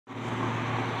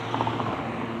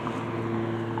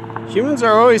Humans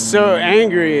are always so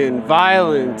angry and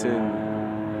violent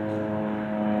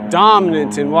and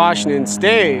dominant in Washington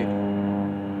State.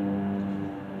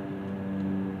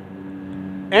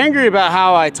 Angry about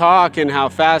how I talk and how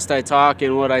fast I talk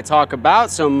and what I talk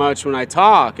about so much when I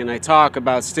talk. And I talk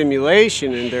about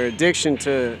stimulation and their addiction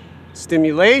to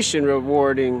stimulation,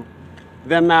 rewarding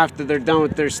them after they're done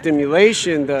with their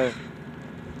stimulation. The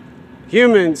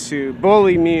humans who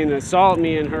bully me and assault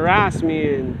me and harass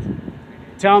me and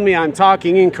tell me I'm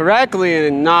talking incorrectly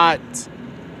and not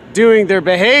doing their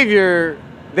behavior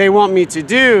they want me to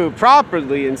do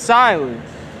properly in silence.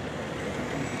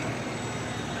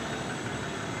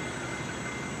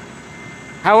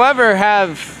 However,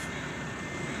 have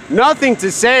nothing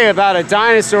to say about a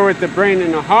dinosaur with a brain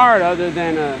and a heart other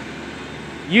than a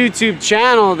YouTube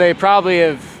channel they probably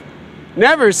have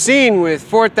never seen with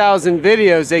 4,000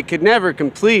 videos they could never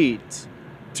complete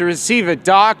to receive a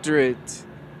doctorate.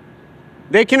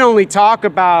 They can only talk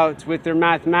about with their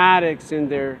mathematics and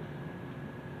their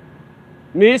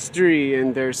mystery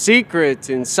and their secret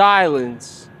in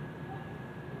silence.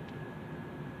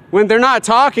 When they're not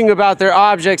talking about their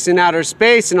objects in outer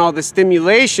space and all the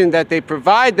stimulation that they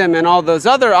provide them and all those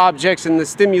other objects and the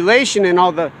stimulation and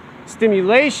all the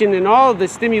stimulation and all the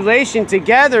stimulation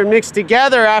together, mixed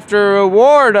together after a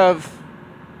reward of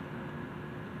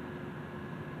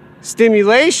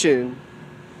stimulation,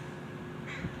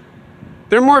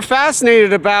 they're more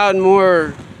fascinated about and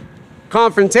more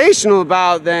confrontational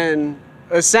about than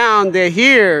a sound they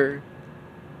hear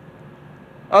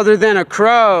other than a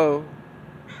crow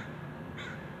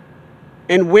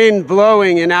and wind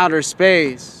blowing in outer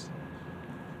space.